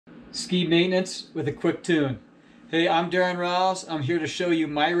Ski maintenance with a quick tune. Hey, I'm Daron Rahlves. I'm here to show you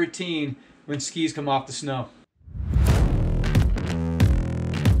my routine when skis come off the snow.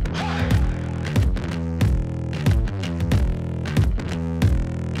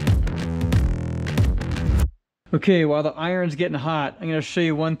 Okay, while the iron's getting hot, I'm going to show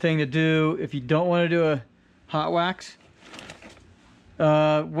you one thing to do if you don't want to do a hot wax.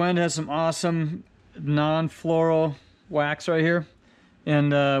 WEND has some awesome non-floral wax right here,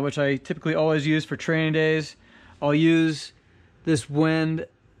 and which I typically always use for training days. I'll use this WEND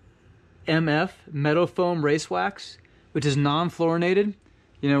MF metal foam race wax, which is non-fluorinated.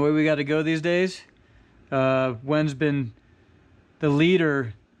 You know where we got to go these days. WEND's been the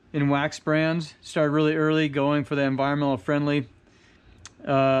leader in wax brands. Started really early, going for the environmental friendly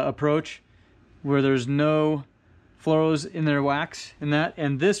approach, where there's no fluoros in their wax and that.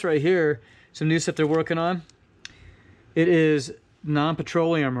 And this right here, some new stuff they're working on. It is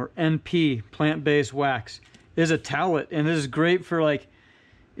non-petroleum, or NP, plant-based wax. It is a towelette, and this is great for, like,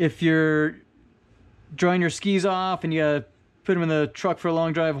 if you're drying your skis off and you gotta put them in the truck for a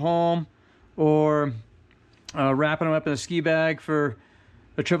long drive home, or wrapping them up in a ski bag for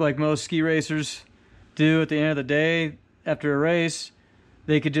a trip like most ski racers do at the end of the day after a race.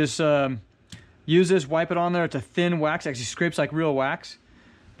 They could just use this, wipe it on there. It's a thin wax, actually scrapes like real wax,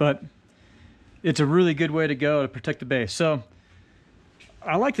 but it's a really good way to go to protect the base. So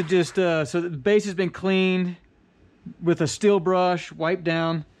I like to just, so the base has been cleaned with a steel brush, wiped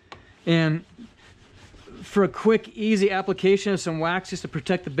down, and for a quick, easy application of some wax just to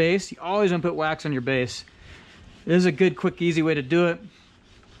protect the base, you always want to put wax on your base. This is a good, quick, easy way to do it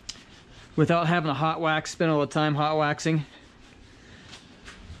without having a hot wax, spend all the time hot waxing.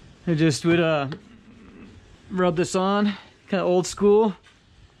 I just would rub this on, kind of old school,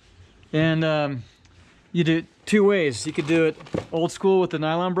 and you do it two ways. You could do it old school with the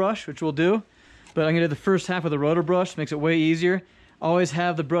nylon brush, which we'll do, but I'm gonna do the first half with the roto brush. Makes it way easier. Always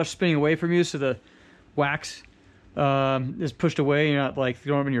have the brush spinning away from you so the wax is pushed away. You're not like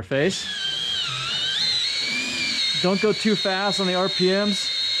throwing them in your face. Don't go too fast on the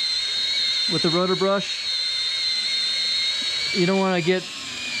RPMs with the roto brush. You don't want to get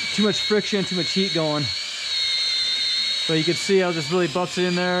too much friction, too much heat going. So you can see how this really buffs it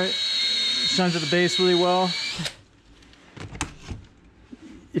in there. Shines at the base really well.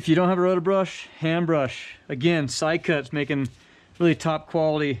 If you don't have a roto brush, hand brush. Again, side cuts, making really top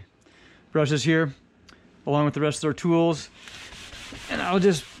quality brushes here, along with the rest of their tools. And I'll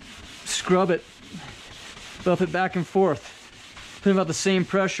just scrub it, buff it back and forth. Put about the same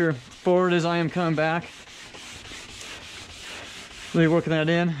pressure forward as I am coming back. Really working that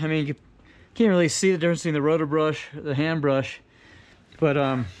in. I mean, you can't really see the difference between the roto brush, the hand brush, but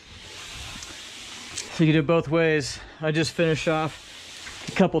so you can do it both ways. I just finished off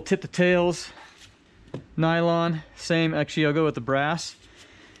a couple tip to tails, nylon, same. Actually, I'll go with the brass.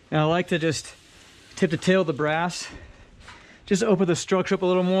 And I like to just tip to tail the brass, just open the structure up a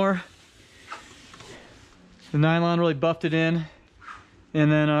little more. The nylon really buffed it in.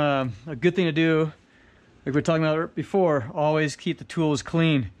 And then a good thing to do, like we were talking about before, always keep the tools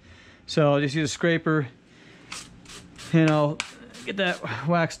clean. So I'll just use a scraper and I'll get that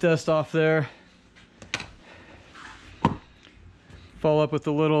wax dust off there. Follow up with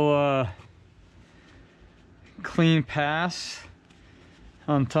a little clean pass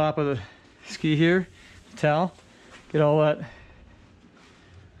on top of the ski here, towel. Get all that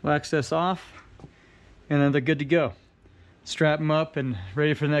wax dust off, and then they're good to go. Strap them up and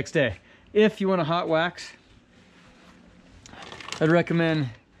ready for the next day. If you want a hot wax, I'd recommend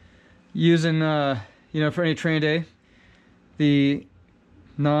using, you know, for any training day, the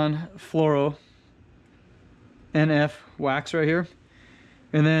non-fluoro NF wax right here.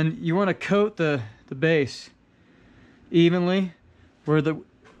 And then you want to coat the base evenly, where the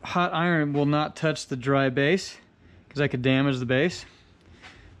hot iron will not touch the dry base, because that could damage the base.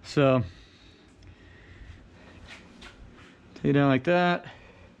 So take it down like that.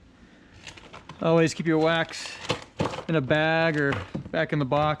 Always keep your wax in a bag or back in the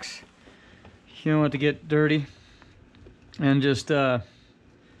box. You don't want it to get dirty. And just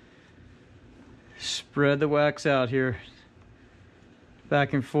spread the wax out here,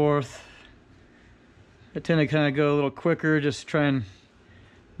 back and forth. I tend to kind of go a little quicker, just try and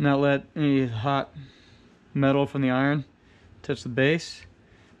not let any hot metal from the iron touch the base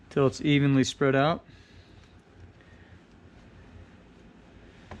until it's evenly spread out.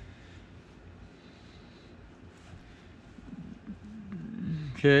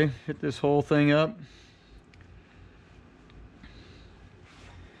 Okay, hit this whole thing up.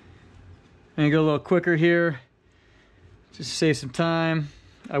 And go a little quicker here, just to save some time.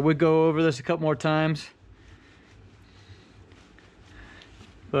 I would go over this a couple more times,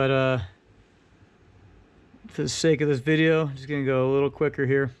 but for the sake of this video, I'm just gonna go a little quicker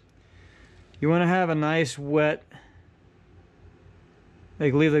here. You want to have a nice wet,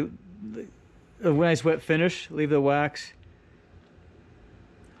 like leave a nice wet finish. Leave the wax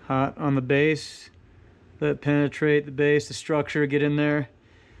hot on the base. Let it penetrate the base, the structure, get in there.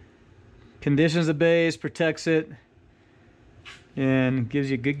 Conditions the base, protects it, and gives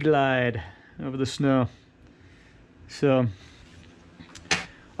you a good glide over the snow. So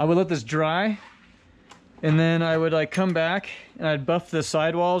I would let this dry, and then I would like come back and I'd buff the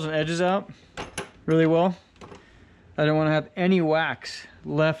sidewalls and edges out really well. I don't want to have any wax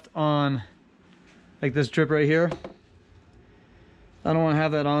left on, like this drip right here. I don't want to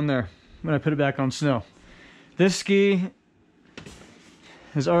have that on there when I put it back on snow. This ski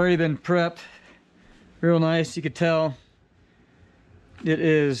has already been prepped real nice. You could tell it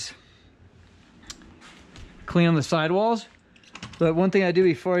is clean on the sidewalls. But one thing I do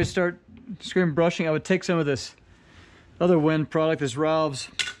before I start screen brushing, I would take some of this other WEND product, this Rahlves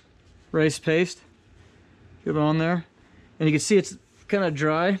Race paste, give it on there, and you can see it's kind of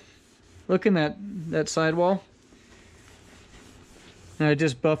dry. Look in that sidewall. And I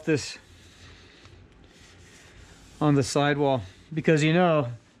just buff this on the sidewall, because you know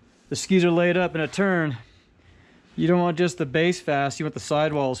the skis are laid up in a turn. You don't want just the base fast, you want the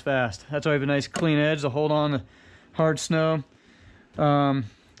sidewalls fast. That's why I have a nice clean edge to hold on to hard snow.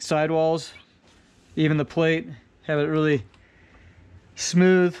 Sidewalls, even the plate, have it really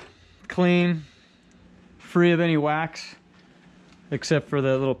smooth, clean, free of any wax, except for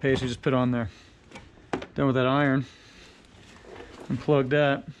the little paste you just put on there. Done with that iron. Unplug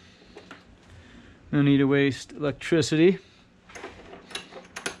that. No need to waste electricity.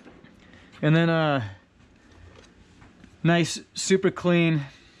 And then nice super clean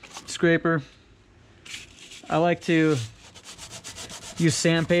scraper. I like to use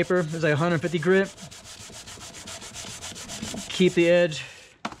sandpaper. There's like 150 grit. Keep the edge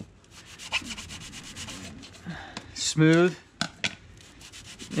smooth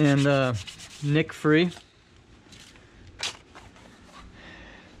and nick free.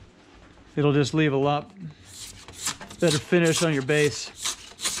 It'll just leave a lot better finish on your base.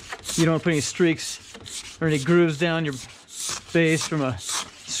 You don't want to put any streaks or any grooves down your base from a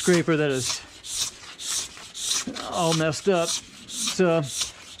scraper that is all messed up. So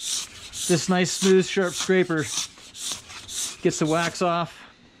this nice smooth sharp scraper gets the wax off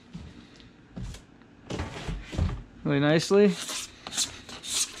really nicely.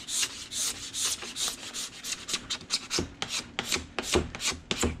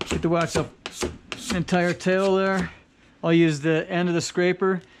 Get the wax up the entire tail there. I'll use the end of the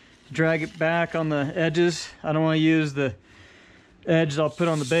scraper, drag it back on the edges. I don't want to use the edge I'll put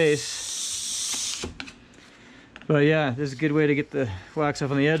on the base. But yeah, this is a good way to get the wax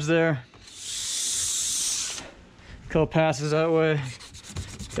off on the edge there. A couple passes that way.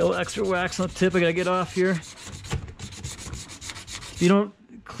 Got a little extra wax on the tip I gotta get off here. If you don't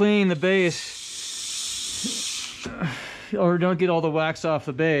clean the base, or don't get all the wax off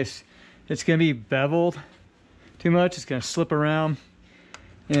the base, it's gonna be beveled too much. It's gonna slip around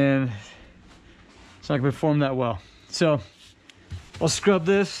and it's not gonna perform that well. So I'll scrub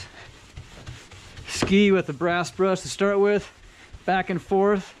this ski with the brass brush to start with, back and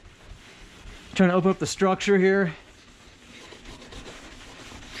forth, trying to open up the structure here.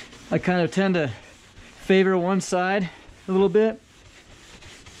 I kind of tend to favor one side a little bit,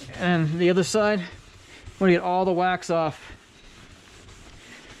 and the other side, I want to get all the wax off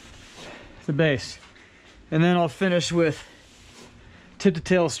the base. And then I'll finish with tip to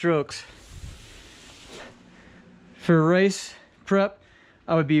tail strokes. For race prep,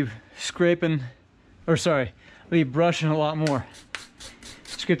 I would be scraping, or sorry, I'd be brushing a lot more.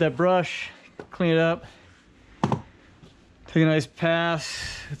 Scrape that brush, clean it up, take a nice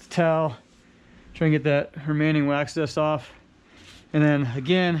pass with the towel, try and get that remaining wax dust off. And then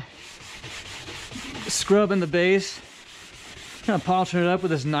again, scrubbing the base, kind of polishing it up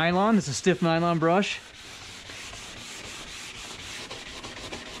with this nylon. It's a stiff nylon brush.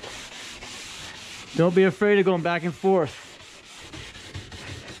 Don't be afraid of going back and forth.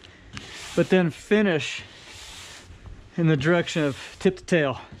 But then finish in the direction of tip to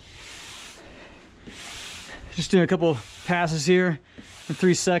tail. Just doing a couple passes here in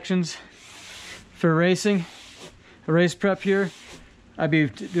 3 sections. For racing, a race prep here, I'd be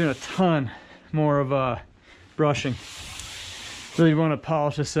doing a ton more of brushing. Really want to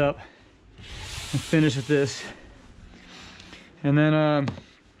polish this up and finish with this. And then,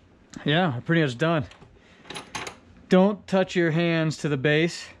 yeah, I'm pretty much done. don't touch your hands to the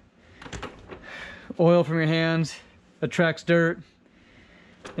base. Oil from your hands attracts dirt,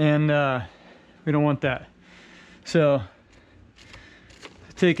 and we don't want that. So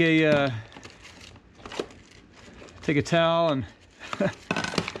take a towel and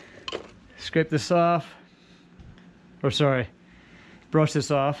scrape this off, or sorry, brush this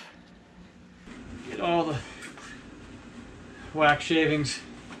off. Get all the wax shavings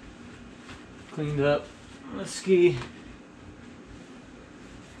cleaned up on the ski.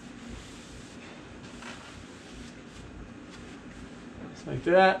 Just like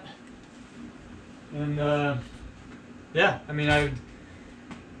that. And yeah, I mean, I would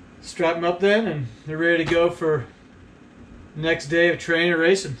strap them up then, and they're ready to go for the next day of training or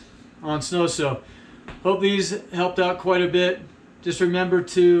racing on snow. So hope these helped out quite a bit. Just remember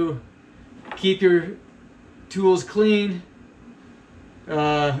to keep your tools clean.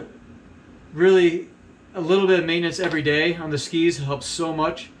 Really, a little bit of maintenance every day on the skis helps so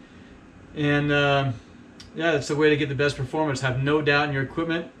much. And yeah, that's the way to get the best performance. Have no doubt in your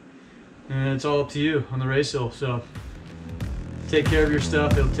equipment, and it's all up to you on the race hill. So take care of your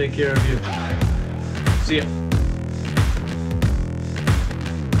stuff, it'll take care of you. See ya.